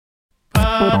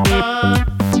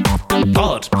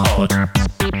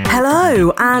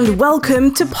Hello and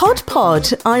welcome to Pod.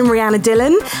 I'm Rihanna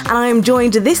Dillon and I am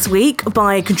joined this week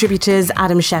by contributors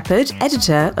Adam Shepherd,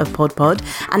 editor of Pod,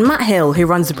 and Matt Hill, who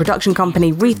runs the production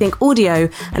company Rethink Audio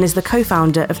and is the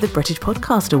co-founder of the British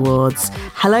Podcast Awards.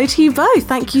 Hello to you both.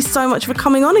 Thank you so much for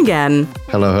coming on again.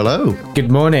 Hello.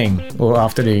 Good morning or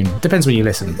afternoon. Depends when you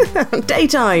listen.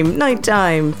 Daytime,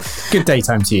 nighttime. Good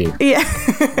daytime to you. Yeah.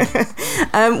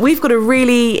 We've got a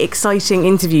really exciting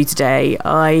interview today.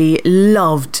 I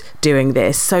loved doing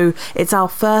this. So it's our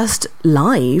first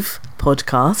live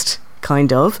podcast,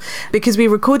 kind of, because we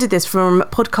recorded this from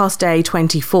Podcast Day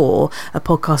 24, a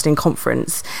podcasting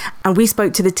conference, and we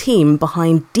spoke to the team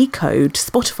behind Decode,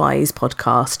 Spotify's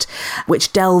podcast,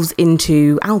 which delves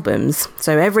into albums.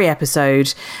 So every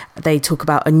episode they talk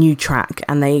about a new track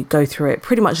and they go through it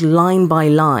pretty much line by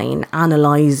line,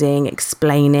 analysing,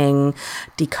 explaining,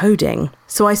 decoding.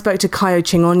 So I spoke to Kayo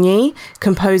Chingonyi,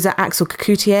 composer Axel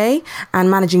Kakoutié,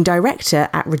 and managing director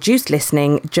at Reduced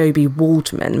Listening, Joby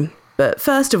Waldman. But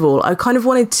first of all, I kind of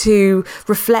wanted to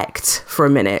reflect for a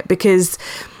minute because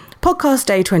Podcast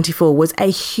Day 24 was a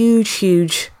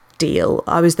huge deal.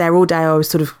 I was there all day. I was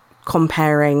sort of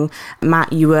comparing.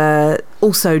 Matt, you were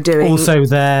also doing... Also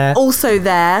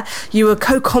there. You were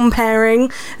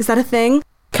co-comparing. Is that a thing?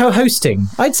 Co-hosting.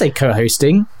 I'd say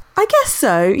co-hosting. I guess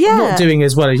so, yeah. Not doing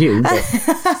as well as you. But...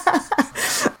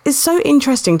 It's so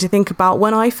interesting to think about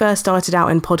when I first started out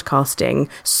in podcasting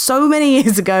so many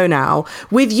years ago now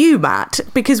with you, Matt,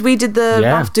 because we did the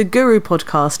BAFTA Guru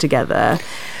podcast together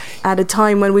at a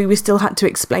time when we still had to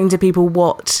explain to people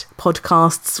what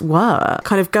podcasts were.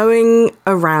 Kind of going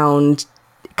around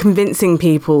convincing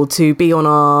people to be on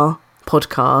our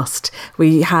podcast.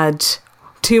 We had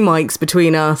 2 mics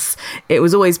between us. It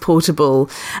was always portable.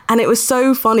 And it was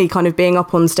so funny kind of being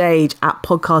up on stage at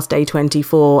Podcast Day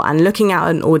 24 and looking at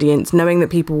an audience, knowing that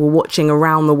people were watching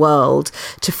around the world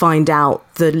to find out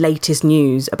the latest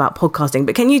news about podcasting.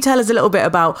 But can you tell us a little bit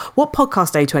about what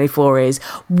Podcast Day 24 is,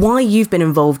 why you've been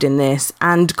involved in this,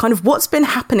 and kind of what's been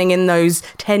happening in those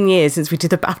 10 years since we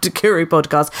did the BAFTA Guru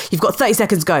podcast? You've got 30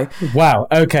 seconds, go. Wow,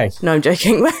 okay. No, I'm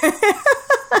joking.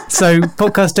 So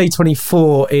Podcast Day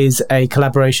 24 is a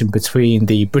collaboration between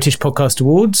the British Podcast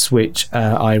Awards, which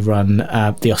I run,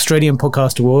 the Australian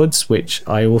Podcast Awards, which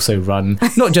I also run.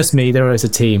 Not just me, there is a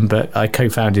team, but I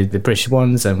co-founded the British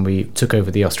ones and we took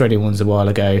over the Australian ones a while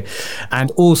ago.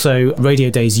 And also Radio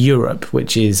Days Europe,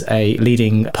 which is a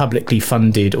leading publicly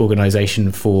funded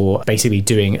organisation for basically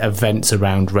doing events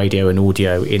around radio and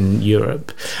audio in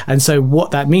Europe. And so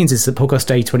what that means is that Podcast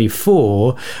Day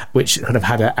 24, which kind of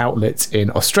had an outlet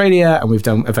in Australia, and we've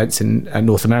done events in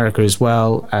North America as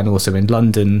well, and also in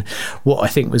London. What I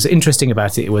think was interesting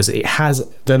about it was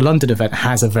the London event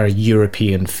has a very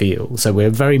European feel. So we're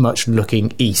very much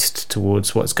looking east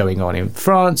towards what's going on in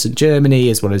France and Germany,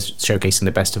 as well as showcasing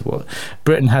the best of what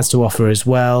Britain has to offer as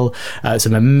well.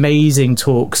 Some amazing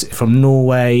talks from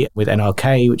Norway with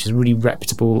NRK, which is a really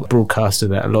reputable broadcaster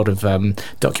that a lot of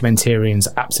documentarians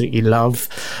absolutely love,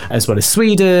 as well as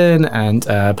Sweden and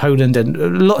Poland and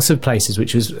lots of places,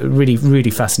 which was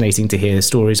really fascinating to hear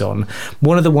stories on.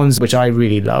 One of the ones which I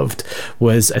really loved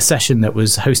was a session that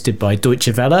was hosted by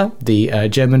Deutsche Welle, the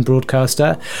German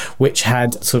broadcaster, which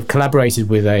had sort of collaborated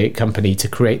with a company to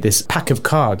create this pack of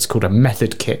cards called a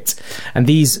method kit. And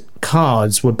these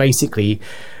cards were basically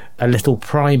a little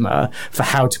primer for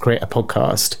how to create a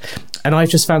podcast. And I've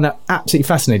just found that absolutely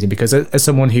fascinating because as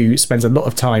someone who spends a lot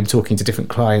of time talking to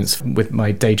different clients with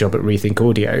my day job at Rethink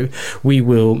Audio, we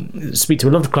will speak to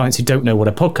a lot of clients who don't know what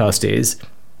a podcast is.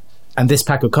 And this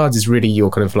pack of cards is really your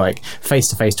kind of like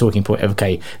face-to-face talking point of,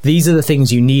 okay, these are the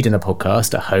things you need in a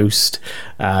podcast, a host.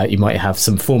 You might have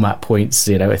some format points,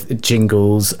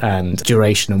 jingles and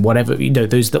duration and whatever,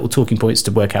 those little talking points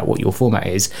to work out what your format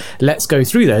is. Let's go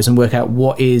through those and work out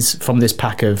what is, from this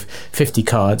pack of 50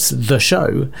 cards, the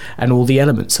show and all the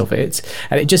elements of it.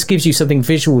 And it just gives you something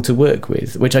visual to work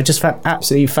with, which I just found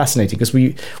absolutely fascinating because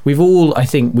we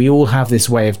all have this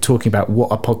way of talking about what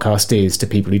a podcast is to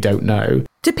people who don't know.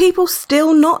 Do people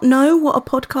still not know what a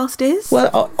podcast is?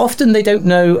 Well, often they don't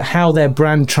know how their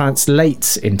brand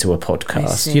translates into a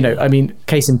podcast.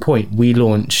 Case in point, we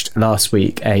launched last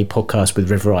week a podcast with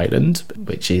River Island,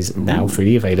 which is now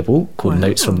freely available, called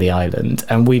Notes from the Island.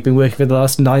 And we've been working for the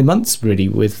last 9 months, really,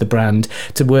 with the brand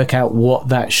to work out what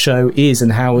that show is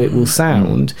and how it will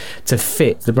sound to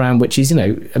fit the brand, which is,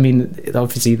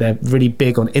 obviously they're really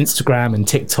big on Instagram and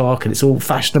TikTok, and it's all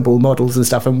fashionable models and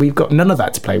stuff. And we've got none of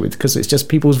that to play with because it's just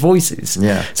people's voices.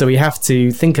 Yeah. So we have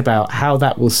to think about how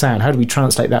that will sound. How do we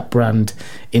translate that brand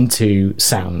into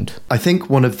sound? I think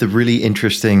one of the really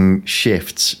interesting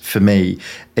shifts for me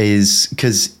is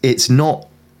because it's not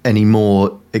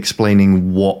anymore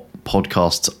explaining what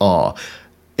podcasts are.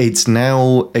 It's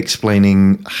now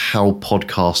explaining how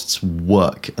podcasts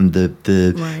work and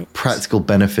the Right. practical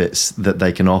benefits that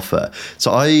they can offer.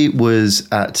 So I was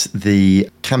at the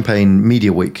Campaign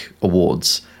Media Week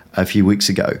Awards a few weeks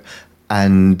ago,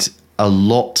 and a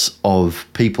lot of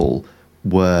people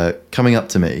were coming up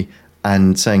to me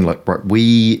and saying, like, right,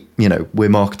 we're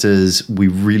marketers, we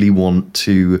really want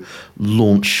to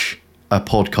launch a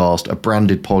podcast, a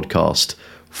branded podcast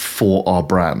for our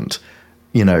brand.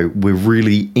 We're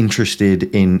really interested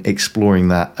in exploring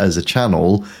that as a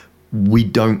channel. We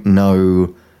don't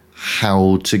know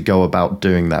how to go about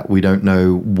doing that. We don't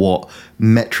know what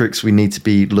metrics we need to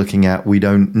be looking at. We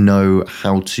don't know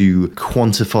how to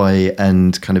quantify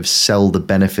and kind of sell the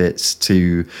benefits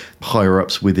to higher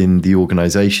ups within the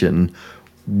organization.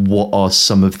 What are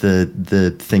some of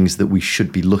the things that we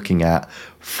should be looking at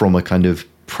from a kind of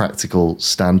practical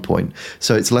standpoint?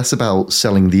 So it's less about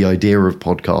selling the idea of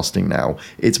podcasting now.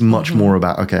 It's much more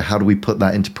about, okay, how do we put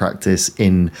that into practice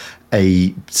in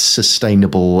a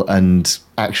sustainable and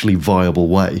actually viable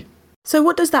way? So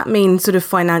what does that mean sort of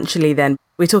financially then?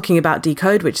 We're talking about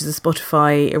Decode, which is a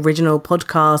Spotify original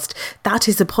podcast. That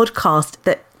is a podcast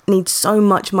that needs so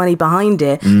much money behind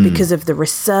it because of the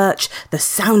research, the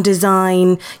sound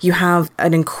design. You have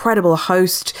an incredible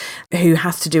host who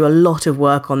has to do a lot of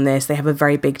work on this. They have a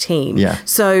very big team. Yeah.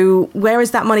 So where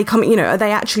is that money coming? Are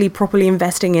they actually properly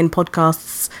investing in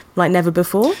podcasts like never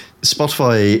before?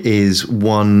 Spotify is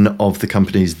one of the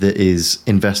companies that is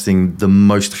investing the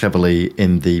most heavily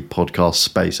in the podcast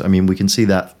space. I mean, we can see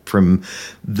that from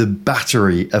the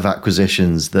battery of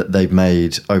acquisitions that they've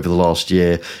made over the last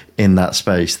year in that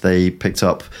space. They picked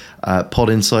up Pod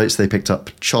Insights, they picked up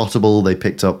Chartable, they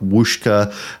picked up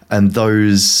Whooshka, and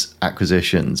those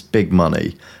acquisitions, big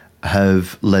money,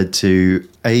 have led to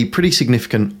a pretty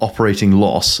significant operating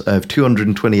loss of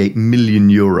 228 million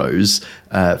euros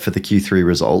for the Q3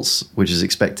 results, which is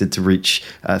expected to reach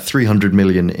 300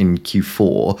 million in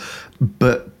Q4.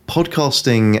 But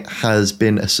podcasting has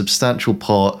been a substantial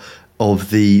part of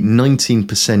the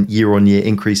 19% year-on-year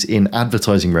increase in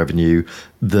advertising revenue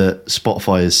that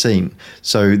Spotify has seen.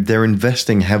 So they're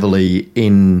investing heavily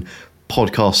in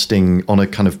podcasting on a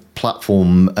kind of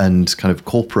platform and kind of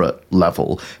corporate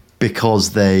level,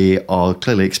 because they are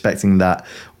clearly expecting that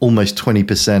almost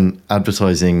 20%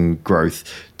 advertising growth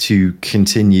to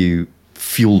continue,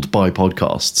 fueled by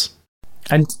podcasts.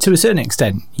 And to a certain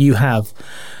extent, you have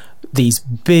these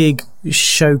big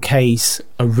showcase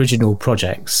original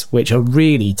projects, which are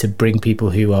really to bring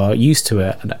people who are used to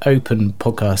an open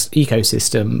podcast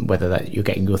ecosystem, whether that you're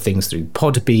getting your things through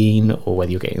Podbean or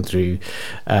whether you're getting through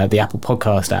the Apple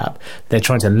Podcast app. They're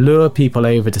trying to lure people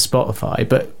over to Spotify,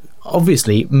 but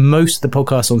obviously most of the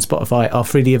podcasts on Spotify are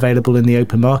freely available in the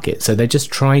open market. So they're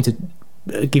just trying to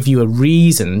give you a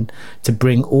reason to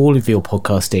bring all of your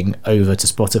podcasting over to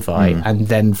Spotify and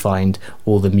then find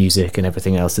all the music and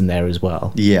everything else in there as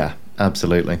well. Yeah,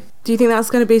 absolutely. Do you think that's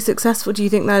going to be successful? Do you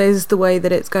think that is the way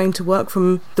that it's going to work,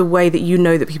 from the way that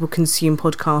that people consume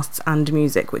podcasts and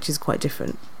music, which is quite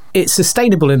different? It's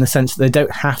sustainable in the sense that they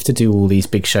don't have to do all these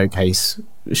big showcase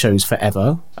shows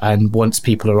forever. And once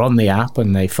people are on the app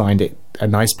and they find it a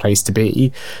nice place to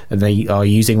be and they are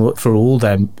using it for all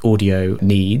their audio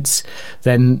needs,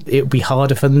 then it would be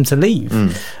harder for them to leave.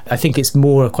 I think it's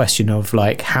more a question of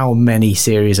like how many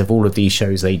series of all of these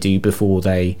shows they do before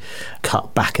they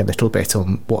cut back a little bit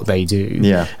on what they do.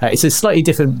 It's a slightly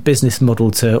different business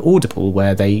model to Audible,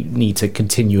 where they need to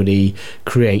continually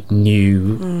create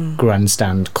new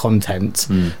grandstand content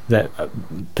that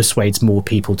persuades more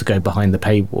people to go behind the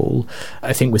paywall.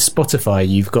 I think with Spotify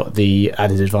you've got the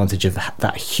added advantage of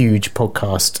that huge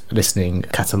podcast listening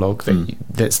catalogue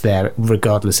that's there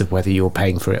regardless of whether you're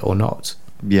paying for it or not.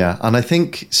 Yeah, and I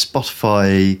think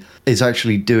Spotify is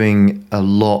actually doing a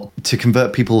lot to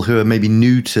convert people who are maybe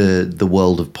new to the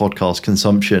world of podcast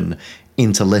consumption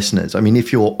into listeners. I mean,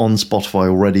 if you're on Spotify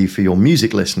already for your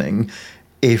music listening,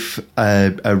 if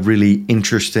a really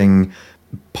interesting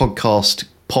podcast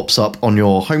pops up on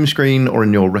your home screen or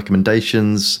in your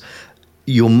recommendations,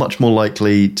 you're much more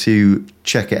likely to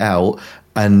check it out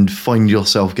and find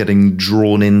yourself getting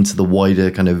drawn into the wider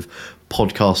kind of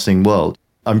podcasting world.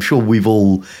 I'm sure we've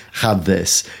all had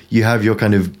this. You have your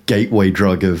kind of gateway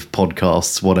drug of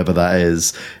podcasts, whatever that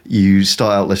is. You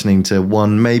start out listening to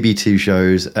one, maybe two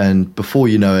shows, and before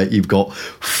you know it, you've got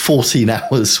 14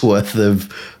 hours worth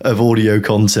of audio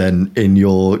content in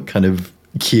your kind of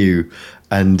queue.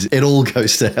 and it all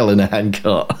goes to hell in a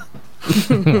handcart.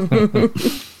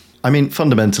 I mean,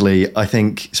 fundamentally, I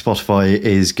think Spotify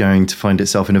is going to find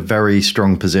itself in a very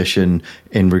strong position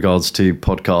in regards to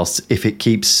podcasts if it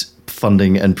keeps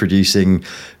funding and producing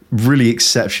really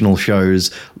exceptional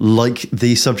shows like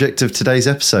the subject of today's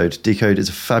episode. Decode is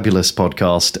a fabulous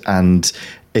podcast, and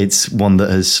it's one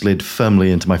that has slid firmly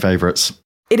into my favourites.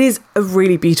 It is a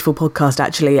really beautiful podcast,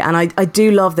 actually, and I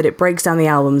do love that it breaks down the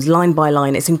albums line by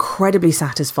line. It's incredibly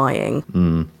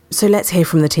satisfying. So let's hear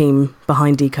from the team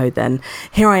behind Decode then.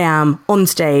 Here I am on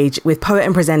stage with poet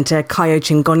and presenter Kayo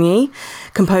Chingonyi,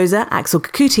 composer Axel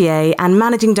Coutier, and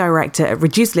managing director at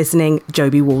Reduced Listening,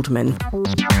 Joby Waldman.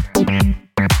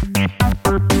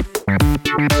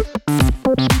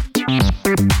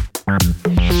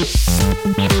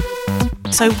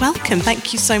 So welcome.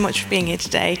 Thank you so much for being here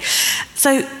today.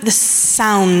 So the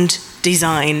sound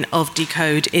design of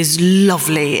Decode is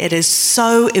lovely. It is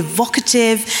so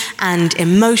evocative and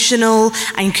emotional,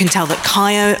 and you can tell that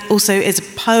Kayo also is a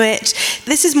poet.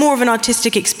 This is more of an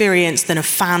artistic experience than a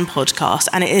fan podcast,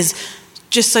 and it is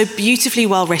just so beautifully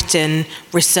well written,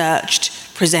 researched,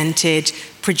 presented,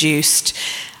 produced.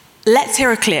 Let's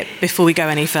hear a clip before we go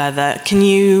any further. Can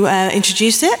you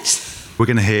introduce it? We're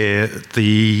going to hear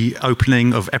the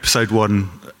opening of episode 1,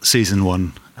 season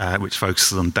 1, which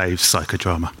focuses on Dave's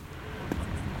psychodrama.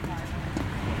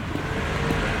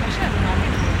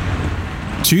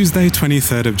 Tuesday,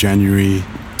 23rd of January,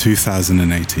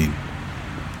 2018.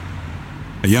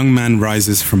 A young man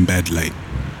rises from bed late.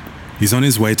 He's on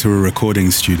his way to a recording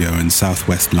studio in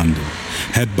southwest London,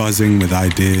 head buzzing with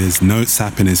ideas, notes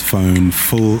app in his phone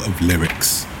full of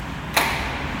lyrics.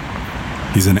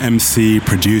 He's an MC,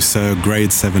 producer,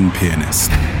 grade 7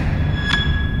 pianist.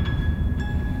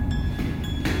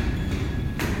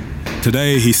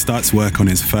 Today, he starts work on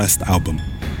his first album,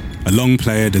 a long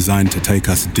player designed to take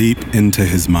us deep into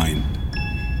his mind.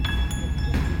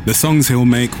 The songs he'll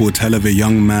make will tell of a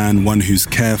young man, one who's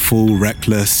careful,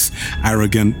 reckless,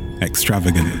 arrogant,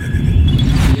 extravagant.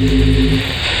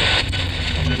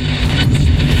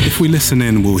 If we listen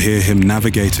in, we'll hear him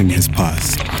navigating his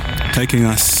past, taking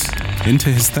us into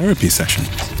his therapy sessions,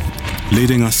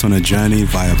 leading us on a journey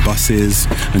via buses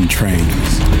and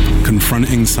trains,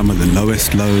 confronting some of the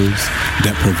lowest lows,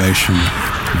 deprivation,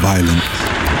 violence,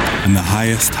 and the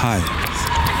highest highs,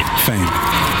 fame,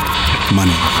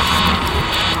 money.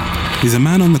 He's a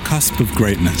man on the cusp of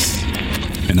greatness,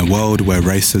 in a world where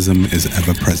racism is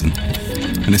ever present,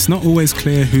 and it's not always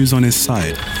clear who's on his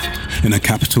side, in a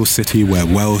capital city where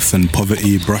wealth and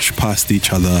poverty brush past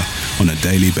each other on a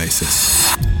daily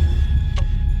basis.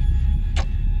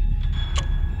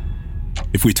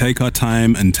 If we take our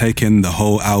time and take in the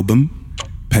whole album,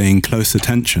 paying close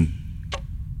attention,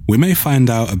 we may find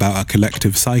out about our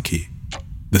collective psyche,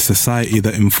 the society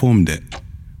that informed it,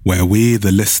 where we,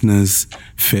 the listeners,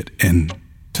 fit in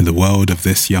to the world of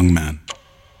this young man.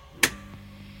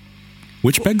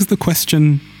 Which begs the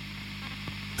question,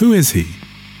 who is he?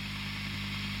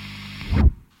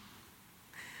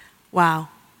 Wow.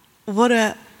 What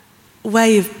a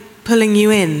way of pulling you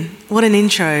in. What an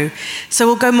intro. So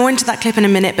we'll go more into that clip in a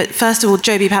minute, but first of all,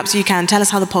 Joby, perhaps you can tell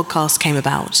us how the podcast came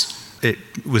about. It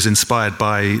was inspired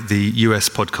by the US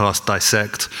podcast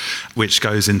Dissect, which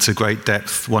goes into great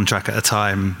depth, one track at a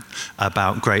time,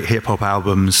 about great hip-hop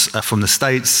albums from the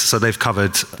States. So they've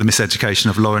covered The Miseducation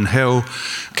of Lauryn Hill,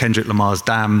 Kendrick Lamar's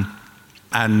Damn,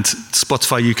 and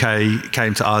Spotify UK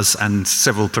came to us and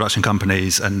several production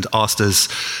companies and asked us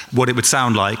what it would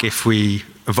sound like if we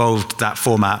evolved that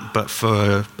format, but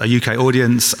for a UK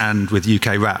audience and with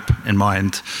UK rap in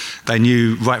mind. They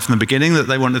knew right from the beginning that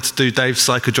they wanted to do Dave's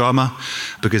psychodrama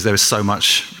because there was so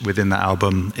much within that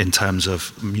album in terms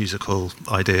of musical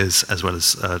ideas as well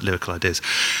as lyrical ideas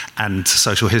and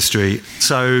social history.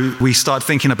 So we started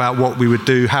thinking about what we would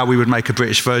do, how we would make a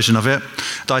British version of it.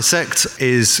 Dissect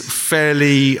is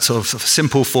fairly sort of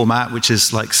simple format, which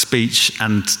is like speech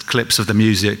and clips of the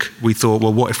music. We thought,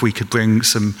 well, what if we could bring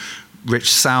some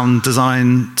rich sound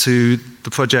design to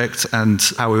the project, and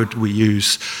how would we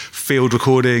use field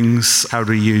recordings, how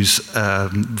do we use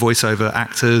voiceover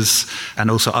actors, and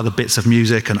also other bits of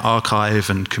music and archive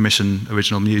and commission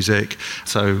original music.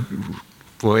 So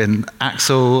we're in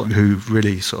Axel, who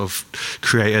really sort of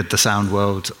created the sound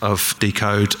world of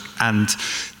Decode, and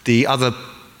the other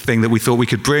thing that we thought we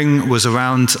could bring was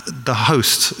around the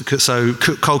host. So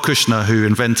Cole Kushner, who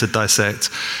invented Dissect,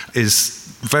 is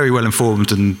very well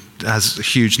informed and has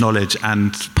huge knowledge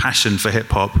and passion for hip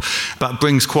hop, but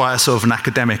brings quite a sort of an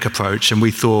academic approach. And we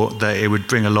thought that it would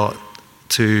bring a lot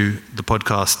to the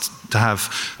podcast to have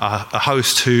a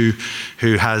host who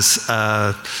has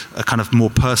a kind of more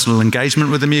personal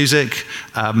engagement with the music.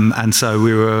 And so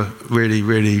we were really,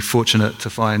 really fortunate to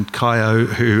find Kayo,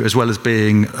 who, as well as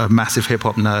being a massive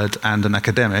hip-hop nerd and an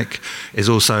academic, is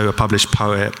also a published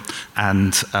poet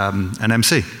and an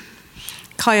MC.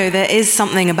 Kayo, there is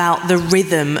something about the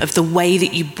rhythm of the way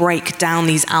that you break down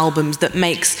these albums that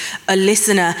makes a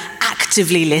listener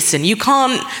actively listen. You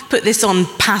can't put this on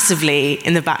passively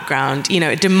in the background. You know,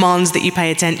 it demands that you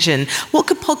pay attention. What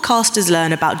could podcasters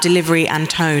learn about delivery and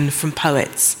tone from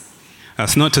poets?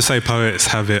 That's not to say poets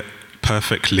have it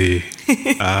perfectly.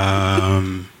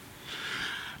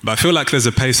 But I feel like there's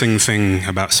a pacing thing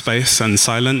about space and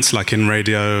silence. Like in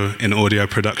radio, in audio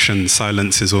production,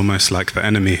 silence is almost like the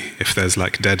enemy. If there's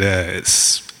like dead air,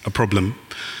 it's a problem.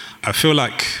 I feel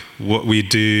like what we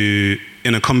do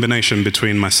in a combination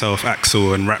between myself,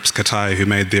 Axel, and Raps Katai, who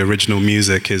made the original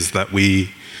music, is that we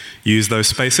use those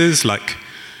spaces. Like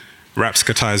Raps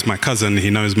Katai is my cousin, he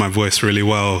knows my voice really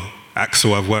well.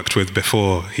 Axel I've worked with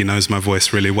before, he knows my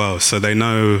voice really well. So they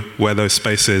know where those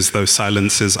spaces, those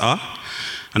silences are.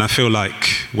 And I feel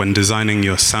like when designing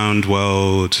your sound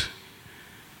world,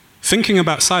 thinking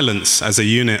about silence as a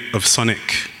unit of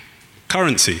sonic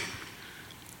currency,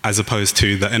 as opposed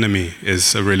to the enemy,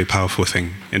 is a really powerful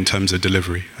thing in terms of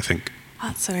delivery, I think.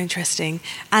 That's so interesting.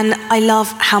 And I love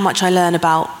how much I learn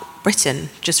about Britain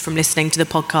just from listening to the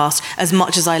podcast, as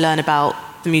much as I learn about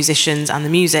the musicians and the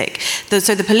music.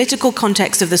 So the political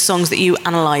context of the songs that you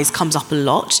analyse comes up a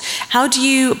lot. How do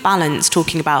you balance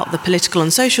talking about the political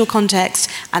and social context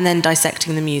and then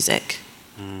dissecting the music?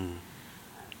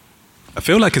 I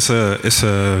feel like it's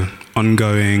a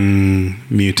ongoing,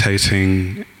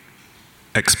 mutating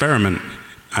experiment,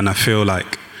 and I feel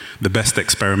like the best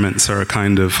experiments are a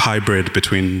kind of hybrid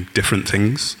between different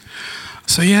things.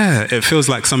 So yeah, it feels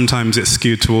like sometimes it's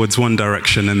skewed towards one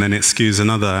direction and then it skews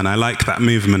another, and I like that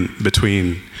movement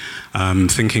between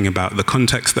thinking about the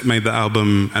context that made the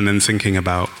album and then thinking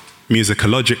about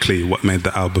musicologically what made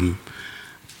the album.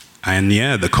 And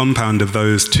yeah, the compound of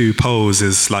those two poles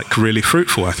is like really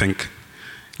fruitful, I think.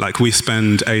 Like we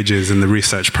spend ages in the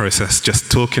research process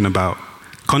just talking about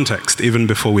context, even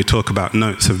before we talk about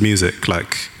notes of music.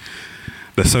 Like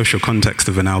the social context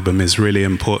of an album is really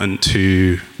important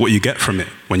to what you get from it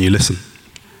when you listen.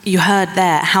 You heard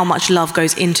there how much love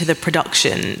goes into the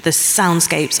production. The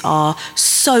soundscapes are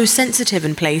so sensitive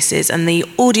in places, and the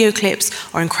audio clips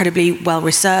are incredibly well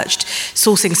researched,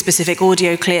 sourcing specific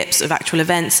audio clips of actual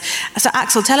events. So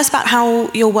Axel, tell us about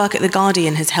how your work at The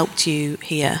Guardian has helped you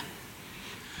here,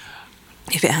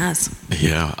 if it has.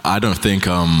 Yeah, I don't think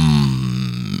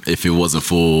if it wasn't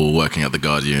for working at The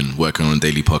Guardian, working on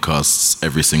daily podcasts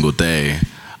every single day,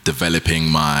 developing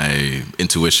my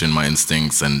intuition, my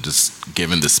instincts, and just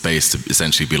given the space to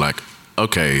essentially be like,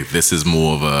 okay, this is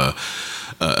more of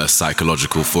a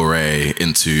psychological foray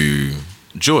into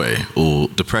joy or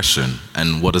depression.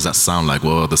 And what does that sound like?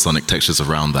 What are the sonic textures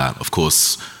around that? Of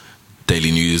course,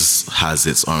 daily news has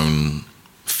its own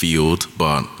field,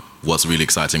 but what's really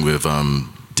exciting with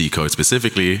Decode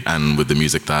specifically, and with the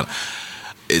music, that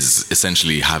is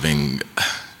essentially having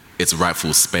its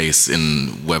rightful space in,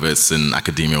 whether it's in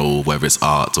academia or whether it's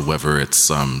art or whether it's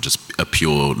just a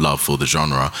pure love for the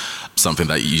genre. Something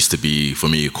that used to be, for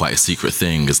me, quite a secret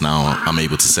thing is now I'm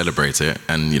able to celebrate it.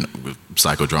 And, you know, with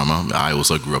psychodrama, I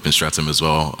also grew up in Streatham as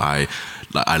well. I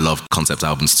love concept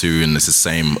albums too, and it's the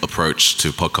same approach to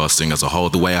podcasting as a whole.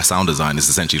 The way I sound design is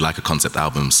essentially like a concept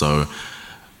album. So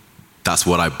that's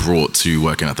what I brought to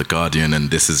working at The Guardian,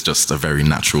 and this is just a very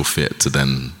natural fit to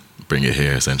then bring it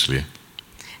here, essentially.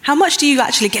 How much do you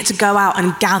actually get to go out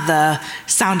and gather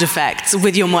sound effects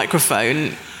with your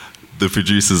microphone? The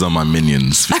producers are my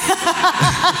minions.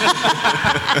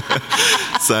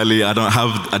 Sadly, I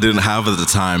didn't have at the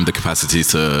time the capacity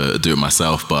to do it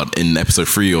myself, but in episode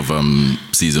 3 of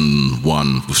season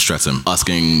 1 with Streatham,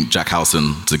 asking Jack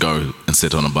Howson to go and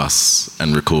sit on a bus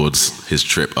and record his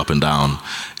trip up and down,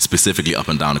 specifically up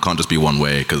and down. It can't just be one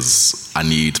way, because I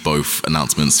need both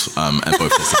announcements and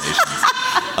both destinations.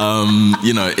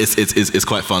 You know, it's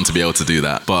quite fun to be able to do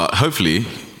that. But hopefully,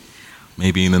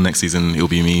 maybe in the next season, it'll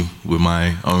be me with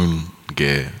my own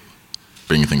gear,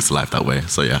 bringing things to life that way.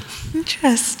 So yeah.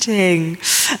 Interesting.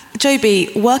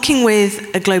 Joby, working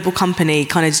with a global company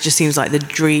kind of just seems like the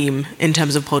dream in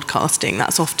terms of podcasting.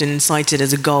 That's often cited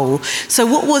as a goal. So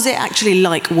what was it actually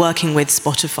like working with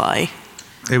Spotify?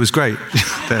 It was great.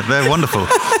 They're wonderful.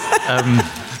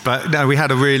 But no, we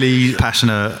had a really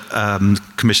passionate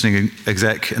commissioning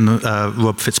exec,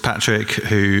 Rob Fitzpatrick,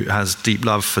 who has deep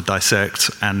love for Dissect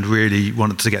and really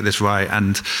wanted to get this right.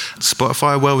 And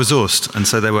Spotify are well resourced, and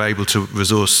so they were able to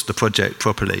resource the project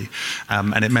properly.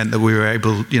 And it meant that we were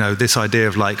able, this idea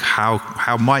of like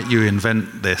how might you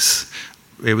invent this?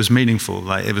 It was meaningful.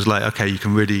 Like it was like, okay, you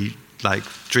can really like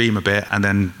dream a bit and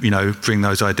then bring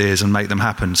those ideas and make them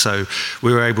happen. So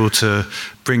we were able to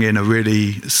bring in a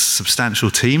really substantial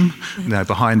team.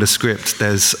 Behind the script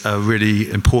there's a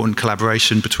really important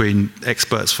collaboration between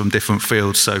experts from different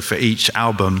fields. So for each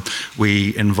album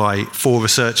we invite 4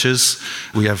 researchers.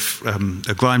 We have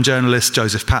a grime journalist,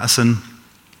 Joseph Patterson,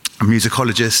 a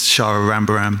musicologist, Shara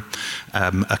Rambaram,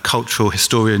 a cultural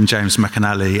historian, James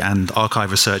McAnally, and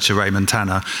archive researcher, Raymond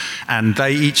Tanner. And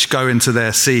they each go into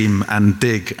their seam and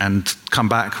dig and come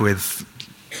back with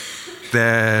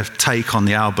their take on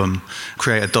the album,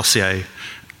 create a dossier.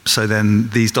 So then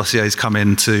these dossiers come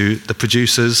in to the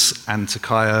producers and to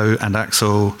Kaio and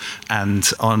Axel. And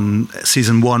on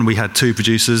season 1, we had 2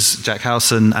 producers, Jack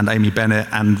Howson and Amy Bennett,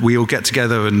 and we all get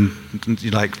together and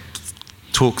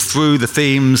talk through the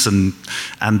themes, and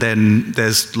then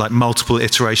there's like multiple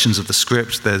iterations of the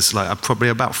script. There's like probably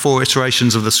about 4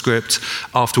 iterations of the script,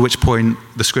 after which point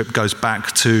the script goes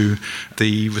back to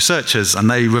the researchers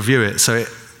and they review it. So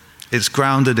it's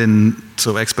grounded in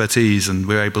sort of expertise, and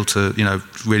we're able to,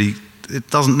 really, it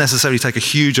doesn't necessarily take a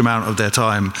huge amount of their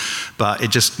time, but it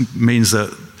just means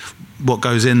that what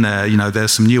goes in there,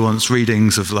 there's some nuanced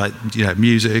readings of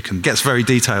music, and gets very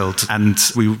detailed, and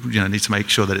we need to make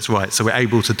sure that it's right. So we're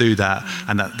able to do that,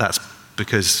 and that's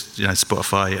because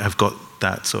Spotify have got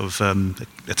that sort of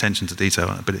attention to detail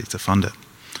and ability to fund it.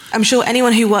 I'm sure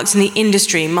anyone who works in the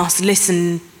industry must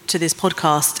listen to this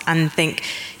podcast and think,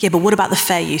 yeah, but what about the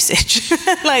fair usage?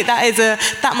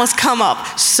 That must come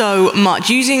up so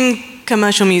much. Using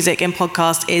commercial music in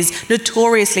podcasts is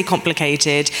notoriously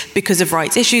complicated because of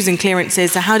rights issues and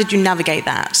clearances. So how did you navigate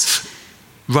that?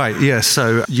 Right, yeah.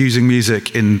 So using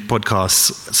music in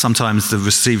podcasts, sometimes the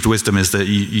received wisdom is that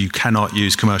you cannot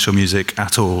use commercial music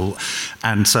at all.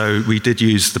 And so we did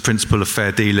use the principle of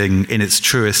fair dealing in its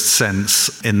truest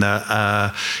sense, in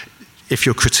that if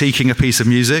you're critiquing a piece of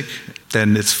music,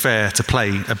 then it's fair to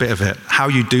play a bit of it. How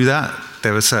you do that,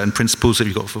 there are certain principles that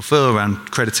you've got to fulfill around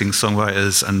crediting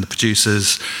songwriters and the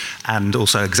producers, and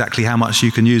also exactly how much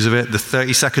you can use of it. The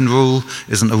 30-second rule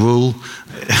isn't a rule.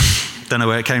 Don't know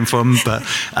where it came from, but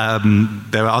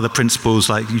there are other principles,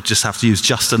 like you just have to use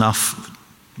just enough,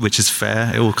 which is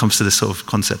fair. It all comes to this sort of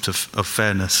concept of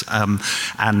fairness.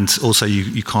 And also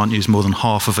you can't use more than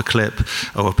half of a clip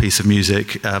or a piece of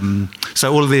music.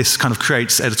 So all of this kind of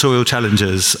creates editorial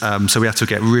challenges. So we have to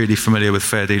get really familiar with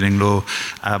fair dealing law.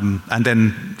 And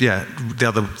then, the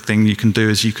other thing you can do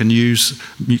is you can use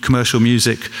commercial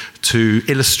music to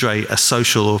illustrate a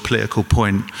social or political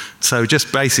point. So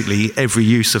just basically every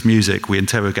use of music we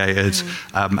interrogated,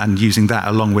 and using that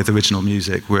along with original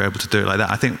music, we're able to do it like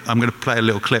that. I think I'm going to play a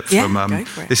little clip from,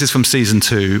 this is from season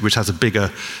 2, which has a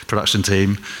bigger production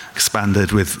team,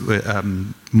 expanded with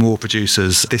more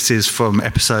producers. This is from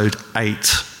episode 8,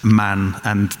 Man,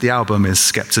 and the album is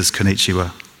Skepta's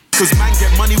Konnichiwa. Cause man get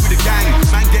money with the gang,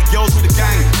 man get girls with the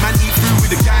gang, man eat food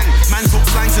with the gang, man talk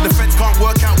slang so the feds can't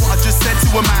work out what I just said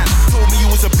to a man. Told me you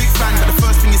was a big fan, but the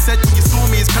first thing you said when you saw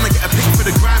me is, can I get a pic for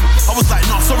the gram? I was like,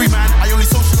 nah, sorry man, I only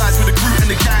socialise with the crew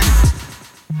and the gang.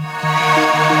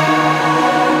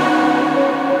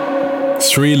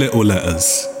 3 little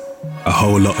letters, a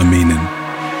whole lot of meaning.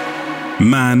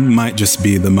 Man might just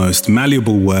be the most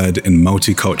malleable word in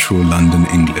multicultural London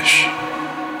English.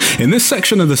 In this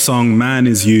section of the song, man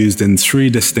is used in 3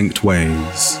 distinct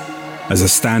ways. As a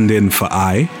stand-in for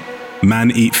I, man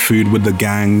eat food with the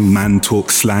gang, man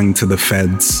talk slang to the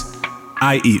feds.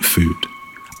 I eat food,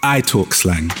 I talk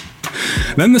slang.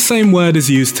 Then the same word is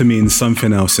used to mean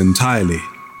something else entirely.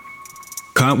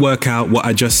 Can't work out what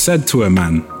I just said to a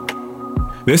man.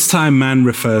 This time man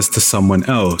refers to someone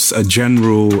else, a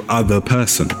general other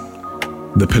person.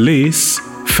 The police,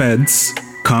 feds,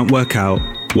 can't work out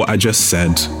what I just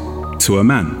said to a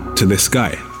man, to this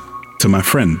guy, to my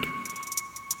friend.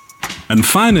 And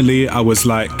finally, I was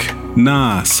like,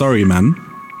 nah, sorry man.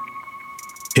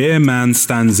 Here man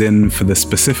stands in for the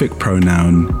specific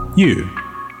pronoun you.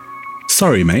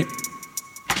 Sorry mate.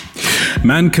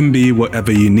 Man can be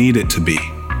whatever you need it to be.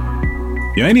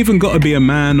 You ain't even got to be a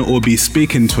man or be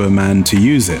speaking to a man to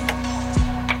use it.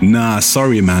 Nah,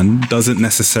 sorry man doesn't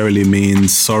necessarily mean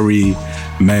sorry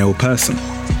male person.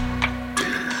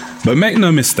 But make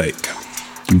no mistake,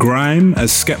 grime,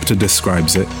 as Skepta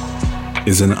describes it,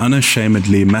 is an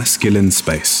unashamedly masculine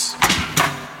space.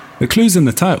 The clue's in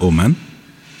the title, man.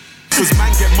 Cause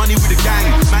man get money with the gang,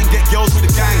 man get girls with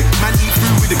the gang, man eat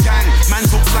food with the gang, man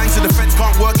talk slang to the fence,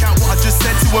 can't work out what I just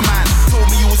said to a man. Told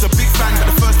me you was a big fan,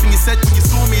 but the first thing you said when you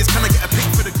saw me is, can I get a pic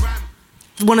for the gram?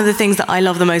 One of the things that I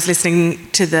love the most listening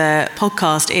to the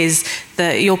podcast is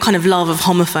your kind of love of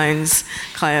homophones,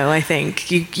 Kaio, I think.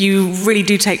 You really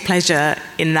do take pleasure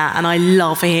in that, and I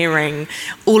love hearing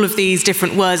all of these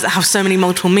different words that have so many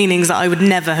multiple meanings that I would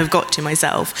never have got to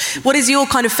myself. What is your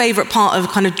kind of favourite part of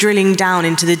kind of drilling down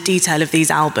into the detail of these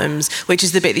albums, which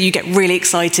is the bit that you get really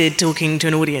excited talking to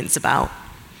an audience about?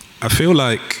 I feel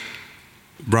like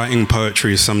writing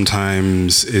poetry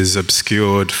sometimes is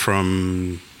obscured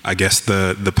from, I guess,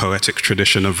 the poetic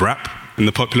tradition of rap in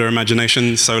the popular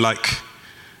imagination. So like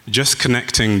just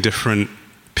connecting different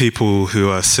people who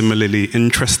are similarly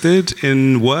interested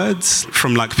in words,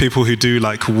 from like people who do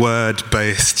like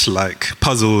word-based like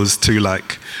puzzles to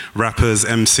like rappers,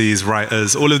 MCs,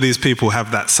 writers. All of these people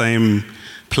have that same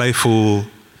playful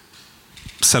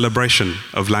celebration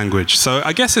of language. So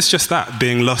I guess it's just that,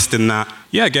 being lost in that.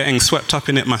 Yeah, getting swept up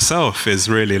in it myself is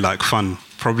really like fun.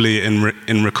 Probably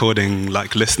in recording,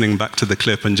 like listening back to the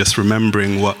clip and just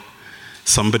remembering what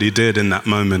somebody did in that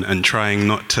moment and trying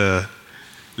not to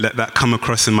let that come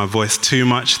across in my voice too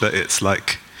much that it's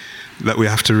like that we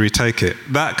have to retake it.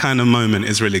 That kind of moment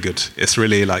is really good. It's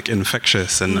really like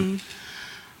infectious, and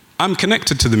I'm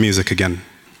connected to the music again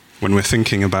when we're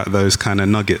thinking about those kind of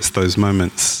nuggets, those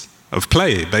moments of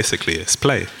play. Basically, it's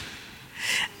play.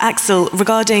 Axel,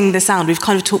 regarding the sound, we've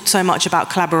kind of talked so much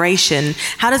about collaboration.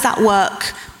 How does that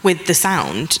work with the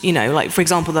sound? You know, like, for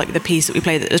example, like the piece that we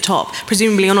played at the top.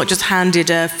 Presumably you're not just handed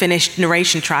a finished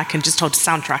narration track and just told to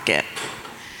soundtrack it.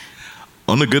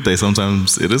 On a good day,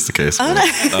 sometimes it is the case. Oh, no.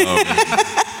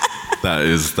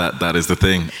 That is the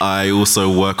thing. I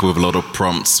also work with a lot of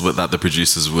prompts that the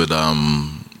producers would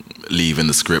leave in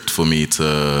the script for me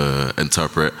to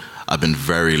interpret. I've been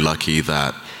very lucky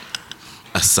that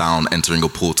a sound entering a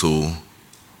portal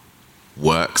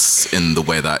works in the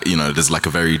way that, you know, there's like a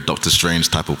very Doctor Strange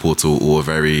type of portal, or a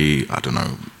very, I don't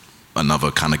know, another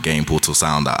kind of game portal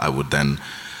sound that I would then,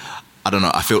 I don't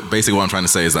know, I feel basically what I'm trying to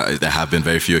say is that there have been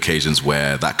very few occasions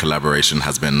where that collaboration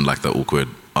has been like the awkward,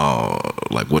 oh,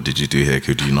 like, what did you do here?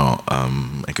 Could you not?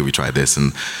 And could we try this?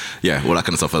 And yeah, all that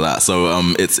kind of stuff like that. So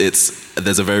it's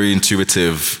there's a very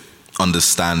intuitive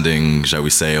understanding, shall we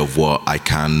say, of what I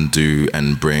can do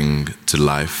and bring to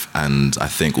life. And I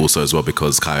think also as well,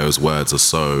 because Kaio's words are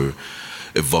so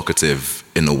evocative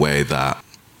in a way that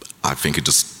I think it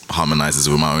just harmonizes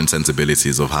with my own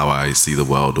sensibilities of how I see the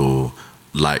world or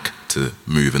like to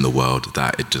move in the world,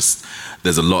 that it just,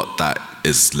 there's a lot that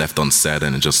is left unsaid,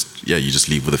 and it just, yeah, you just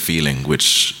leave with a feeling,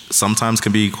 which sometimes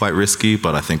can be quite risky,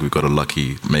 but I think we've got a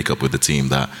lucky makeup with the team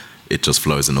that it just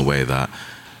flows in a way that,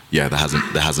 yeah, there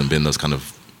hasn't been those kind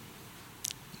of,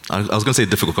 I was going to say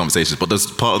difficult conversations, but there's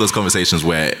part of those conversations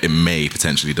where it may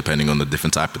potentially, depending on the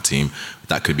different type of team,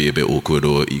 that could be a bit awkward,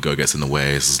 or ego gets in the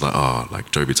way. It's just like, oh,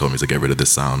 like Joby told me to get rid of this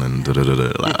sound, and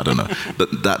da-da-da-da. Like, I don't know.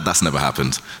 That's never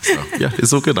happened. So yeah,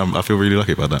 it's all good. I feel really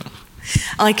lucky about that.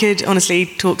 I could honestly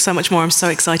talk so much more. I'm so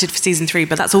excited for season 3,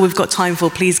 but that's all we've got time for.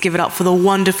 Please give it up for the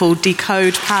wonderful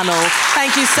Decode panel.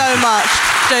 Thank you so much,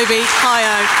 Joby,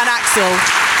 Kaio, and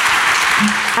Axel.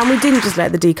 And we didn't just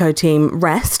let the Decode team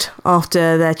rest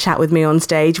after their chat with me on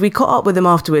stage. We caught up with them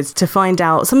afterwards to find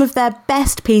out some of their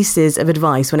best pieces of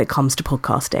advice when it comes to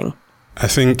podcasting. I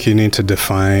think you need to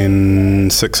define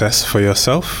success for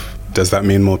yourself. Does that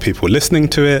mean more people listening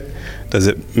to it? Does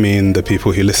it mean the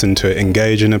people who listen to it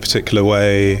engage in a particular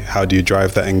way? How do you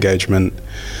drive that engagement?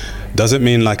 Does it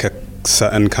mean like a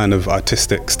certain kind of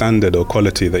artistic standard or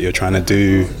quality that you're trying to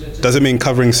do? Does it mean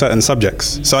covering certain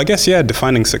subjects? So I guess, yeah,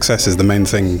 defining success is the main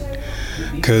thing,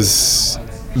 because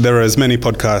there are as many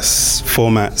podcasts,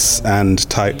 formats and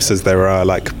types as there are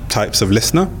like types of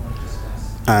listener,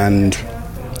 and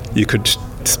you could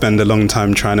spend a long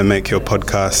time trying to make your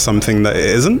podcast something that it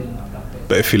isn't.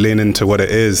 But if you lean into what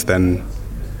it is, then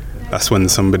that's when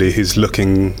somebody who's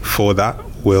looking for that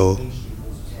will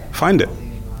find it.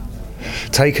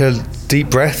 Take a deep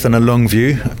breath and a long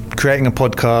view. Creating a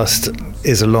podcast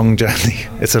is a long journey.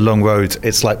 It's a long road.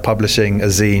 It's like publishing a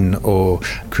zine or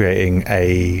creating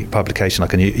a publication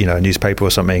like a newspaper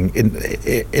or something,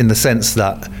 in the sense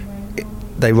that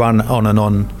they run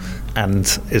on,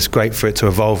 and it's great for it to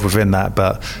evolve within that.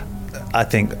 But I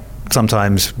think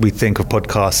sometimes we think of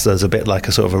podcasts as a bit like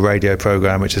a sort of a radio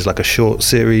program, which is like a short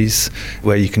series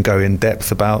where you can go in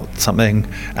depth about something,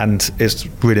 and it's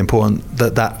really important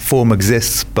that that form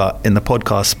exists. But in the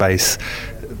podcast space,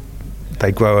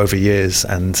 they grow over years,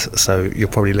 and so you're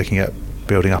probably looking at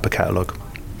building up a catalogue.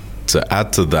 To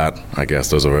add to that, I guess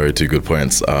those are very two good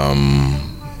points.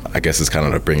 I guess it's kind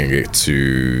of like bringing it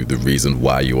to the reason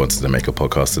why you wanted to make a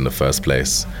podcast in the first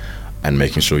place and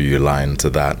making sure you align to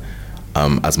that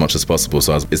as much as possible.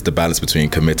 So it's the balance between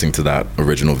committing to that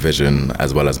original vision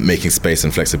as well as making space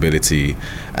and flexibility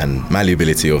and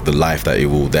malleability of the life that it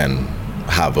will then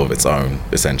have of its own,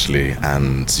 essentially.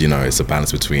 And, you know, it's a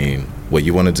balance between what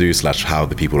you want to do / how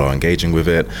the people are engaging with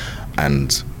it,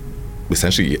 and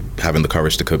essentially having the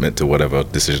courage to commit to whatever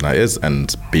decision that is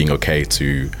and being okay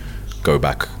to go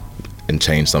back and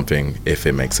change something if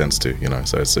it makes sense to, you know.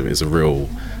 So it's a real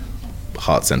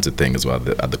heart-centered thing as well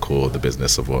at the core of the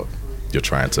business of what you're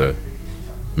trying to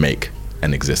make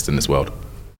and exist in this world.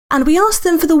 And we asked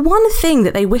them for the one thing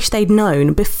that they wish they'd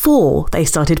known before they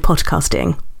started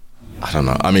podcasting. I don't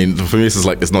know. I mean, for me,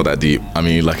 it's not that deep. I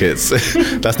mean, like it's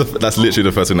that's literally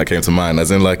the first thing that came to mind. As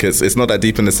in, like it's not that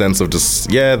deep in the sense of just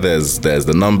there's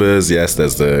the numbers, yes,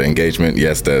 there's the engagement,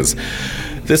 yes, there's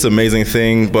this amazing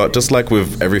thing. But just like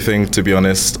with everything, to be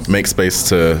honest, make space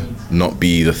to not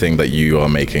be the thing that you are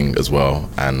making as well,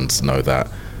 and know that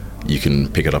you can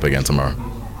pick it up again tomorrow.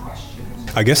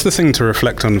 I guess the thing to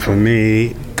reflect on for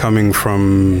me, coming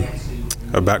from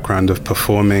a background of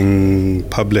performing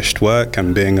published work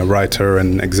and being a writer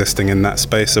and existing in that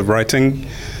space of writing,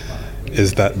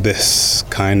 is that this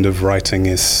kind of writing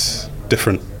is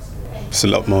different. There's a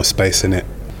lot more space in it.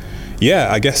 Yeah,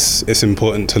 I guess it's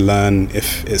important to learn,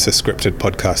 if it's a scripted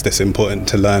podcast, it's important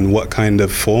to learn what kind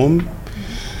of form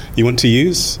you want to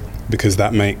use, because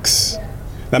that makes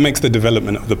the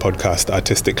development of the podcast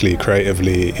artistically,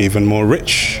 creatively, even more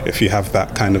rich if you have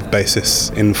that kind of basis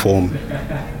in form.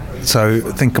 So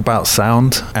think about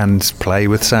sound and play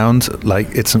with sound. Like,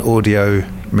 it's an audio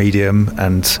medium,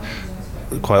 and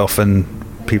quite often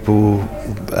people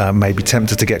may be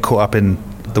tempted to get caught up in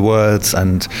the words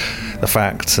and the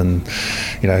facts and,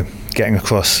 you know, getting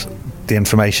across the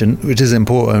information, which is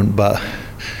important, but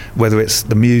whether it's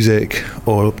the music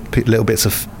or little bits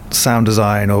of sound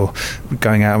design or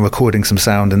going out and recording some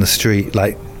sound in the street,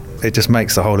 like, it just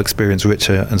makes the whole experience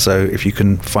richer. And so if you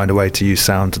can find a way to use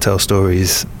sound to tell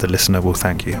stories, the listener will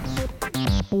thank you.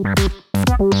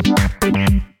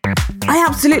 I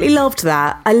absolutely loved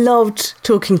that. I loved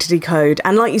talking to Decode.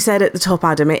 And like you said at the top,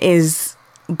 Adam, it is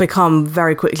become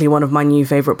very quickly one of my new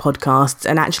favourite podcasts,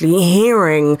 and actually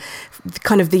hearing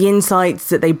kind of the insights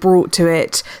that they brought to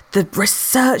it, the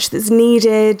research that's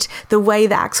needed, the way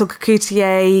that Axel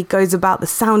Cocoutier goes about the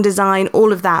sound design,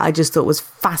 all of that I just thought was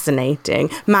fascinating.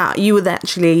 Matt, you were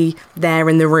actually there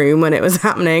in the room when it was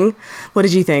happening. What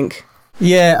did you think?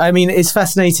 Yeah, I mean, it's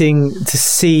fascinating to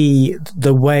see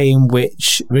the way in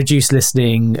which Reduced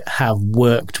Listening have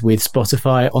worked with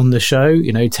Spotify on the show,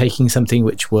 you know, taking something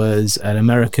which was an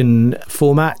American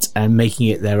format and making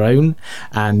it their own.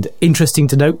 And interesting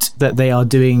to note that they are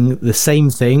doing the same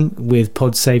thing with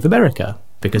PodSave America,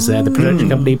 because they're the production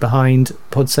company behind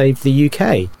PodSave the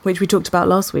UK. Which we talked about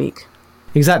last week.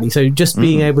 Exactly. So just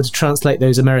being able to translate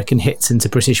those American hits into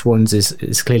British ones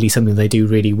is clearly something they do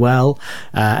really well.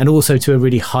 And also to a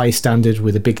really high standard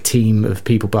with a big team of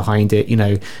people behind it. You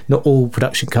know, not all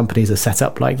production companies are set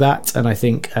up like that. And I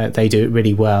think they do it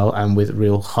really well and with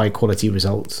real high quality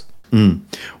results.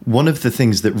 One of the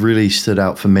things that really stood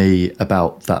out for me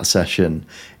about that session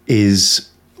is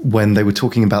when they were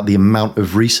talking about the amount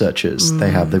of researchers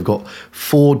they have. They've got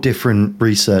 4 different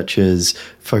researchers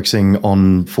focusing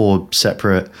on 4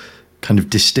 separate kind of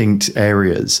distinct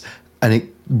areas. And it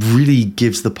really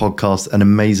gives the podcast an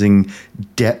amazing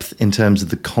depth in terms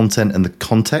of the content and the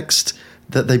context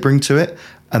that they bring to it.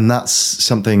 And that's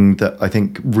something that I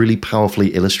think really powerfully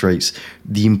illustrates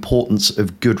the importance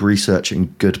of good research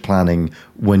and good planning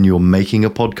when you're making a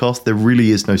podcast. There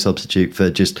really is no substitute for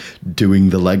just doing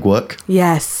the legwork.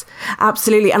 Yes,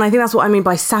 absolutely. And I think that's what I mean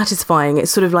by satisfying.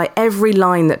 It's sort of like every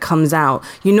line that comes out,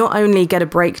 you not only get a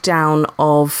breakdown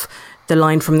of the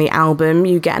line from the album,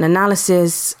 you get an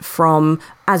analysis from,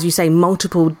 as you say,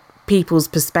 multiple people's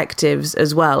perspectives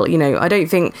as well. You know, I don't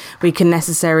think we can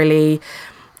necessarily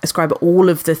ascribe all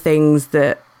of the things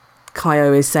that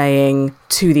Kaio is saying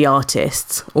to the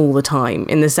artists all the time,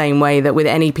 in the same way that with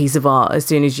any piece of art, as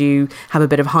soon as you have a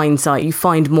bit of hindsight, you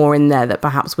find more in there that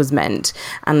perhaps was meant.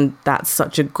 And that's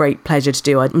such a great pleasure to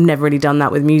do. I've never really done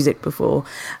that with music before.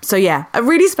 So yeah, a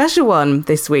really special one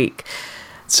this week.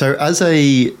 So as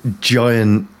a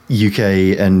giant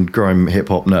UK and grime hip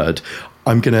hop nerd,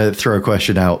 I'm going to throw a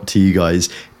question out to you guys.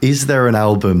 Is there an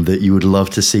album that you would love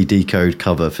to see Decode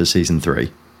cover for season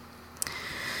 3?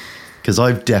 Because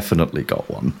I've definitely got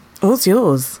one. What's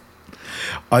yours?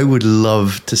 I would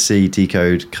love to see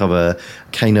Decode cover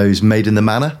Kano's Made in the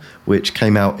Manor, which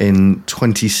came out in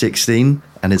 2016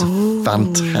 and is a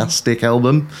fantastic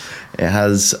album. It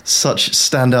has such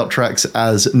standout tracks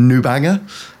as New Banger,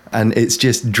 and it's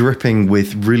just dripping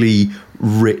with really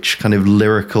rich kind of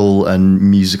lyrical and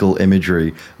musical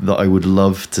imagery that I would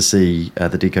love to see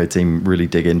the Decode team really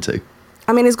dig into.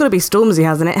 I mean, it's got to be Stormzy,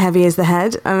 hasn't it? Heavy is the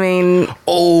head. I mean...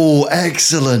 Oh,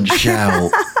 excellent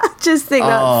shout. Just think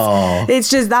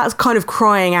that's kind of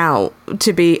crying out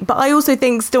to be... But I also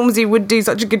think Stormzy would do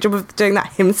such a good job of doing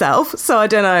that himself, so I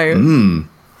don't know.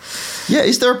 Yeah,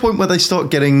 is there a point where they start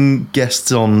getting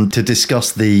guests on to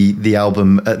discuss the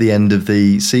album at the end of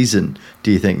the season,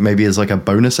 do you think? Maybe as like a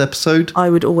bonus episode? I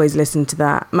would always listen to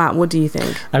that. Matt, what do you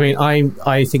think? I mean,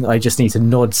 I think I just need to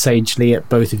nod sagely at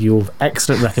both of your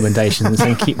excellent recommendations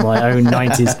and keep my own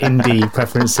 90s indie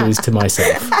preferences to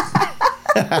myself.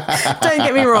 Don't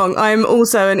get me wrong, I'm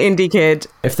also an indie kid.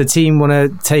 If the team want to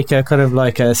take a kind of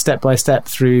like a step-by-step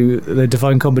through the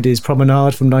Divine Comedy's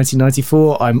Promenade from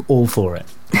 1994, I'm all for it.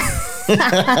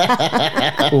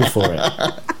 All for it.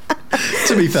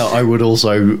 To be fair, I would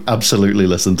also absolutely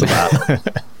listen to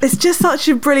that. It's just such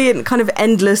a brilliant kind of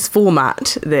endless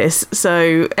format, this.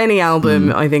 So any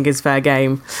album, I think, is fair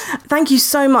game. Thank you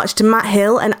so much to Matt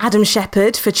Hill and Adam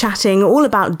Shepherd for chatting all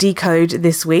about Decode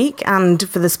this week, and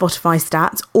for the Spotify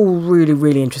stats, all really,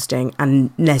 really interesting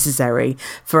and necessary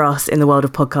for us in the world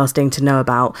of podcasting to know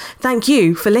about. Thank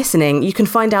you for listening. You can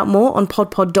find out more on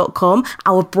podpod.com,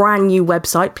 our brand new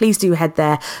website. Please do head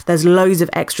there. There's loads of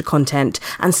extra content,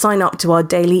 and sign up to our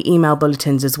daily email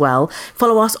bulletins as well.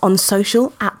 Follow us on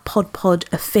social at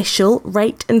PodPodOfficial.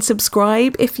 Rate and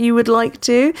subscribe if you would like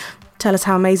to. Tell us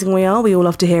how amazing we are. We all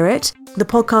love to hear it. The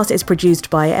podcast is produced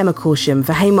by Emma Corsham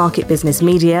for Haymarket Business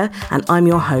Media, and I'm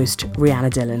your host,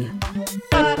 Rihanna Dillon.